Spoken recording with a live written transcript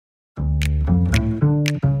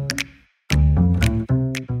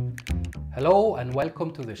Hello and welcome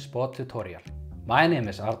to this SPOD tutorial. My name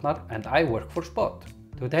is Arnar and I work for SPOD.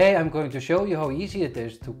 Today I'm going to show you how easy it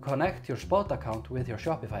is to connect your SPOD account with your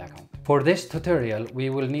Shopify account. For this tutorial we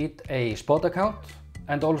will need a SPOD account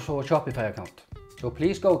and also a Shopify account. So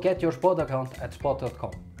please go get your SPOD account at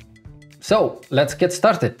spod.com. So let's get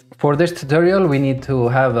started. For this tutorial we need to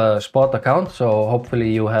have a SPOD account, so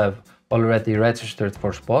hopefully you have already registered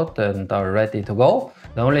for SPOD and are ready to go.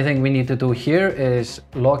 The only thing we need to do here is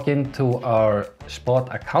log into our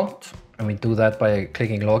SPOD account, and we do that by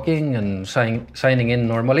clicking login and signing in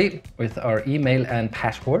normally with our email and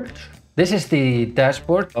password. This is the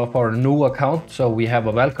dashboard of our new account, so we have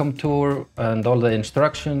a welcome tour and all the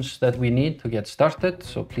instructions that we need to get started,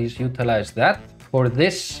 so please utilize that. For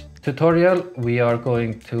this tutorial we are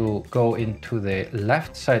going to go into the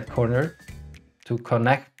left side corner to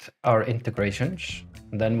connect our integrations.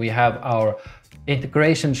 And then we have our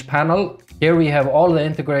integrations panel. Here we have all the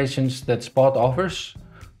integrations that SPOD offers.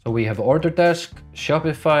 So we have Orderdesk,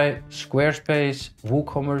 Shopify, Squarespace,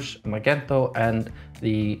 WooCommerce, Magento, and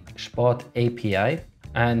the SPOD API.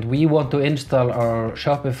 And we want to install our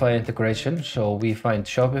Shopify integration. So we find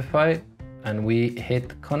Shopify and we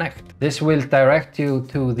hit connect. This will direct you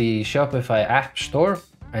to the Shopify App Store.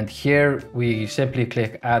 And here we simply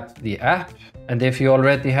click add the app. And if you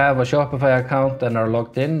already have a Shopify account and are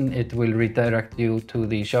logged in, it will redirect you to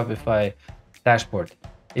the Shopify dashboard.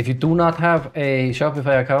 If you do not have a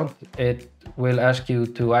Shopify account, it will ask you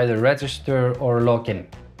to either register or log in.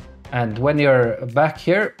 And when you're back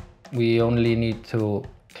here, we only need to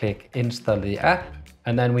click install the app,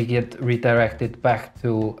 and then we get redirected back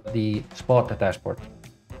to the SPOD dashboard.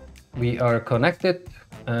 We are connected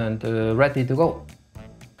and ready to go.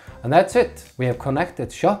 And that's it. We have connected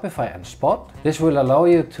Shopify and SPOD. This will allow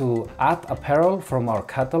you to add apparel from our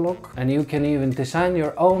catalog, and you can even design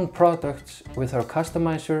your own products with our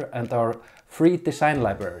customizer and our free design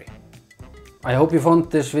library. I hope you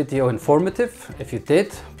found this video informative. If you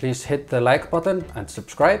did, please hit the like button and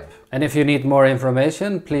subscribe. And if you need more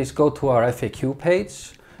information, please go to our FAQ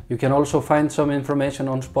page. You can also find some information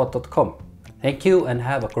on spod.com. Thank you and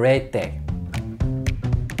have a great day.